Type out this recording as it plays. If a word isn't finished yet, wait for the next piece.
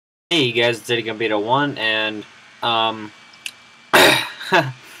Hey you guys, it's Eddie Beta 1, and I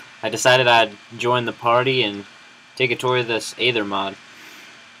decided I'd join the party and take a tour of this Aether mod.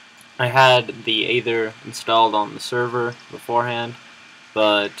 I had the Aether installed on the server beforehand,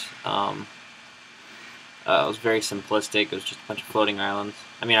 but it was very simplistic. It was just a bunch of floating islands.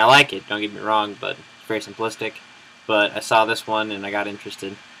 I mean, I like it, don't get me wrong, but it's very simplistic. But I saw this one and I got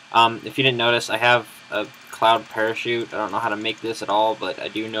interested. If you didn't notice, I have a cloud parachute. I don't know how to make this at all, but I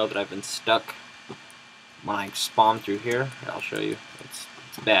do know that I've been stuck when I spawn through here. I'll show you. It's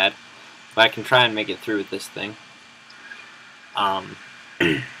bad, but I can try and make it through with this thing.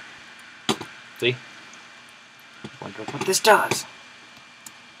 See? Wonder what this does.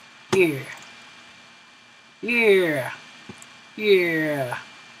 Yeah. Yeah. Yeah.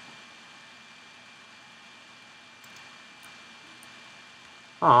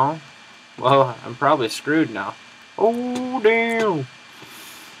 Oh. Well, I'm probably screwed now. Oh, damn.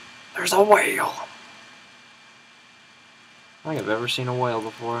 There's a whale. I don't think I've ever seen a whale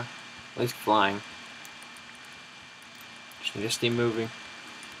before. At least flying. Just need to stay moving.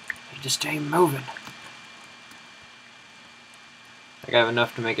 Need to stay moving. I think I have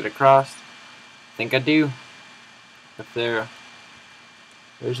enough to make it across. I think I do. If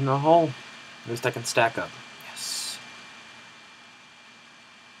there's no hole, at least I can stack up. Yes.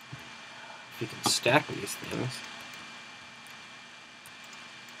 If you can stack these things.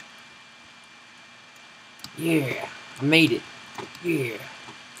 Yeah, I made it. Yeah.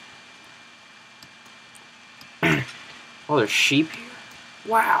 Oh, there's sheep here?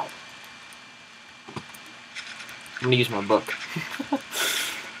 Wow. I'm gonna use my book.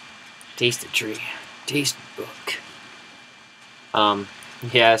 Taste the tree. Taste the book.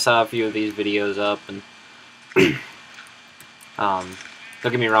 Yeah, I saw a few of these videos up, and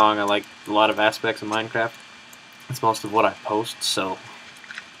don't get me wrong, I like a lot of aspects of Minecraft. That's most of what I post, so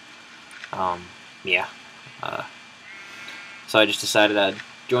yeah. So I just decided I'd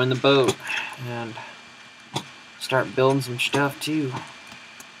join the boat and start building some stuff too.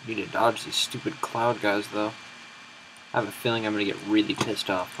 Need to dodge these stupid cloud guys though. I have a feeling I'm gonna get really pissed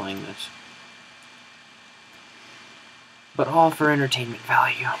off playing this. But all for entertainment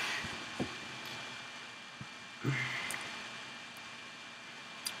value.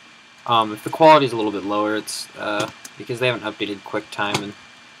 If the quality's a little bit lower, it's because they haven't updated QuickTime,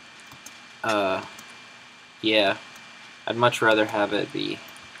 and yeah, I'd much rather have it be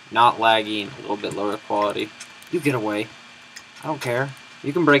not laggy and a little bit lower quality. You get away. I don't care.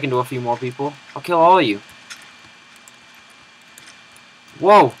 You can break into a few more people. I'll kill all of you.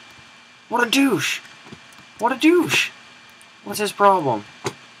 Whoa! What a douche! What a douche! What's his problem?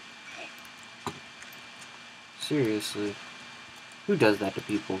 Seriously. Who does that to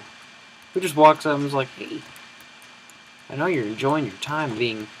people? Who just walks up and is like, hey, I know you're enjoying your time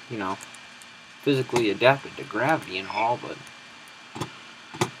being, you know, physically adapted to gravity and all, but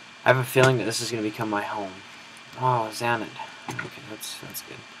I have a feeling that this is going to become my home. Oh, Xanad. Okay, that's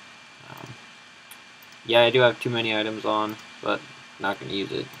good. Yeah, I do have too many items on, but not going to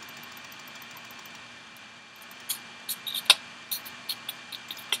use it.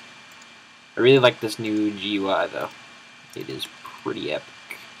 I really like this new GUI though. It is pretty epic.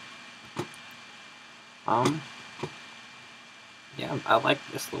 Yeah, I like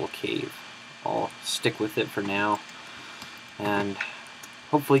this little cave. I'll stick with it for now, and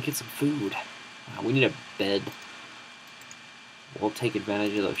hopefully get some food. We need a bed. We'll take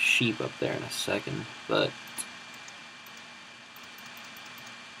advantage of those sheep up there in a second, but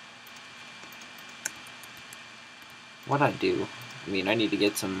what I do? I mean, I need to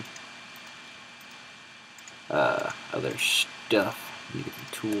get some other stuff. I need to get some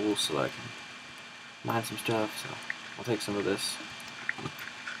tools so that I can mine some stuff. So I'll take some of this.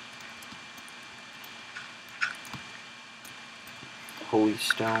 Holy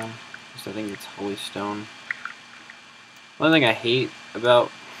stone. I think it's holy stone. One thing I hate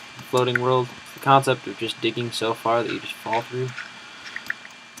about the floating world is the concept of just digging so far that you just fall through.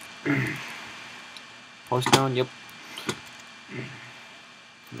 Holy stone, yep.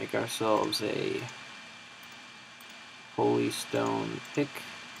 Make ourselves a holy stone pick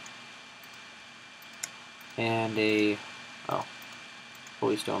and a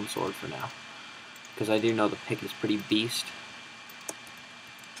holy stone sword for now, because I do know the pick is pretty beast.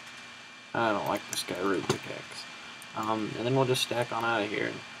 I don't like this guy root pickaxe. And then we'll just stack on out of here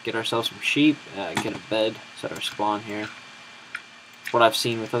and get ourselves some sheep, get a bed, set our spawn here. What I've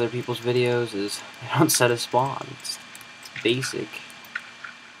seen with other people's videos is they don't set a spawn. It's basic.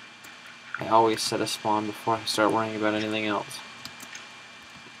 I always set a spawn before I start worrying about anything else.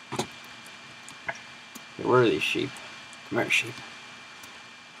 Okay, where are these sheep? Come here, sheep.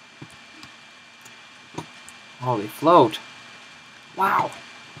 Oh, they float. Wow.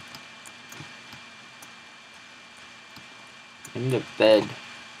 I need a bed.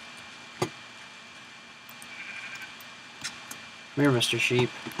 Come here, Mr. Sheep.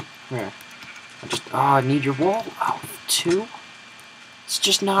 Come here. I need your wool. Oh, 2? It's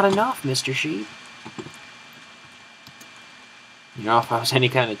just not enough, Mr. Sheep. You know, if I was any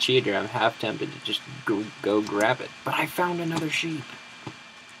kind of cheater, I'm half tempted to just go grab it. But I found another sheep.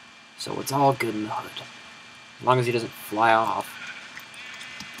 So it's all good in the hood. As long as he doesn't fly off.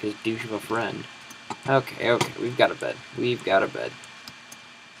 His douche of a friend. Okay, we've got a bed. We've got a bed.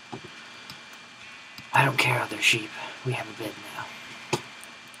 I don't care, other sheep. We have a bed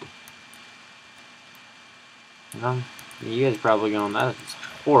now. You guys are probably going, that is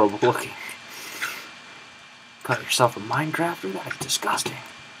horrible looking. Cut yourself a Minecrafter? That is disgusting.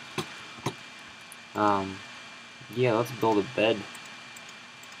 Yeah, let's build a bed.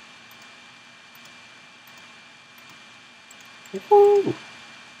 Woohoo!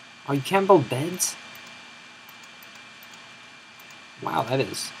 Oh, you can't build beds? Wow, that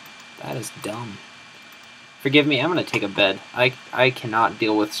is dumb. Forgive me, I'm gonna take a bed. I cannot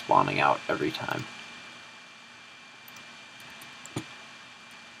deal with spawning out every time.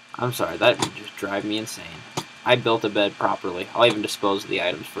 I'm sorry, that would just drive me insane. I built a bed properly. I'll even dispose of the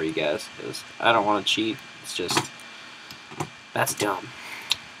items for you guys, because I don't want to cheat. It's just... that's dumb.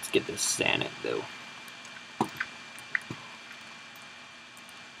 Let's get this sand though.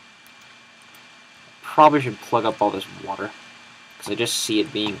 Probably should plug up all this water, because I just see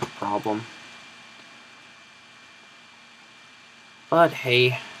it being a problem. But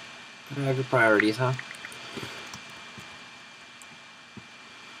hey, gotta have your priorities, huh?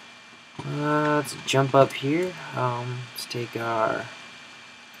 Let's jump up here. Let's take our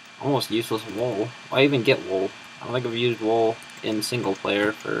almost useless wool. Why even get wool? I don't think I've used wool in single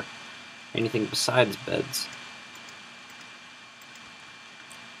player for anything besides beds.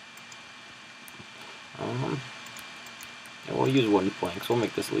 Yeah, we'll use wooden planks. We'll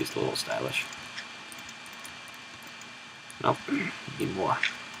make this at least a little stylish. Nope, need more.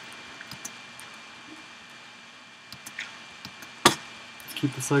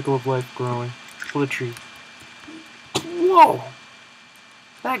 Keep the cycle of life growing. Pull a tree. Whoa!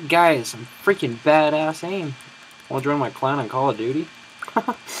 That guy is some freaking badass aim. Want to join my clan on Call of Duty?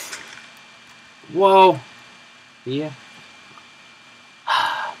 Whoa! Yeah.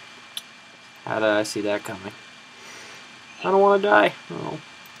 How did I see that coming? I don't want to die. Oh.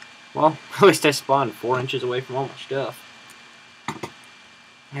 Well, at least I spawned 4 inches away from all my stuff.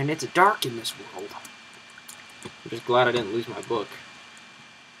 And it's dark in this world. I'm just glad I didn't lose my book.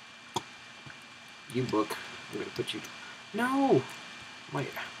 You book. I'm gonna put you... No! Wait.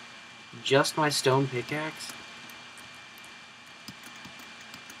 Just my stone pickaxe?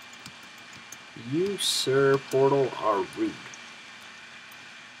 You, sir, Portal, are rude.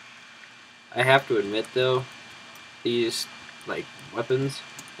 I have to admit, though, these, like, weapons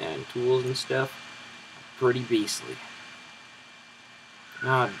and tools and stuff are pretty beastly.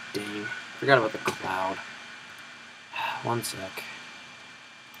 Ah, dang. Forgot about the cloud. One sec.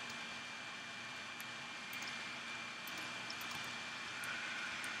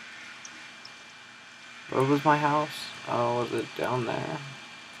 Where was my house? Oh, was it down there?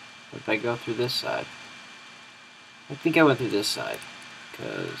 Or did I go through this side? I think I went through this side.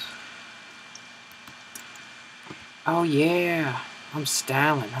 Because... oh yeah! I'm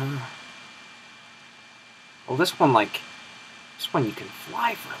styling, huh? Well, this one, like... this one you can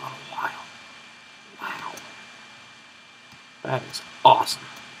fly for a little while. Wow. That is awesome.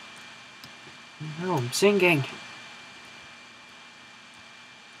 No, I'm singing.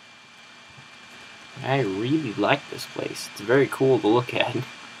 I really like this place. It's very cool to look at.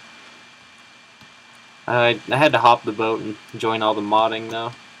 I had to hop the boat and join all the modding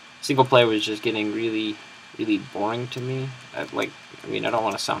though. Single player was just getting really boring to me. I don't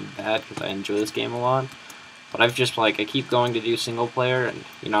want to sound bad because I enjoy this game a lot, but I've just I keep going to do single player,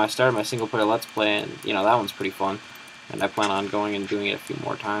 and I started my single player let's play, and that one's pretty fun, and I plan on going and doing it a few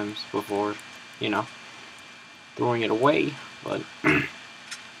more times before throwing it away, but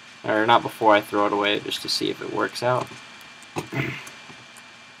or not before I throw it away, just to see if it works out.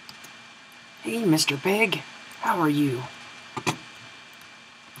 Hey, Mr. Pig, how are you?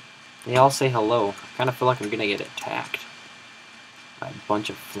 They all say hello. I kind of feel like I'm gonna get attacked by a bunch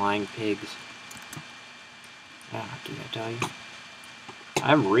of flying pigs. Yeah, can I tell you?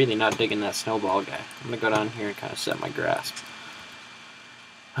 I'm really not digging that snowball guy. I'm gonna go down here and kind of set my grasp.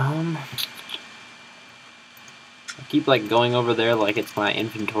 I keep going over there like it's my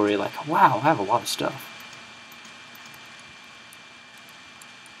inventory, wow, I have a lot of stuff.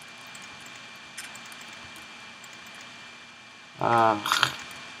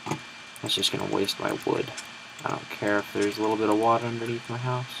 That's just gonna waste my wood. I don't care if there's a little bit of water underneath my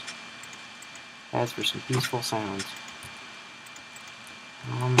house. As for some peaceful sounds.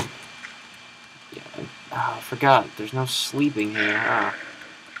 Yeah, I forgot. There's no sleeping here.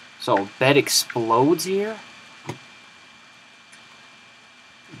 So, bed explodes here?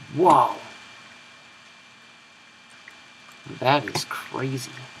 Whoa. That is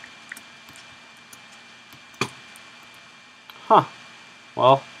crazy. Huh.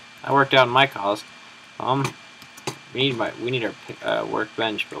 Well, that worked out in my cause. We need our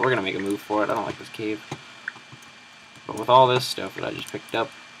workbench, but we're gonna make a move for it. I don't like this cave. But with all this stuff that I just picked up,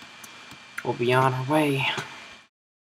 we'll be on our way.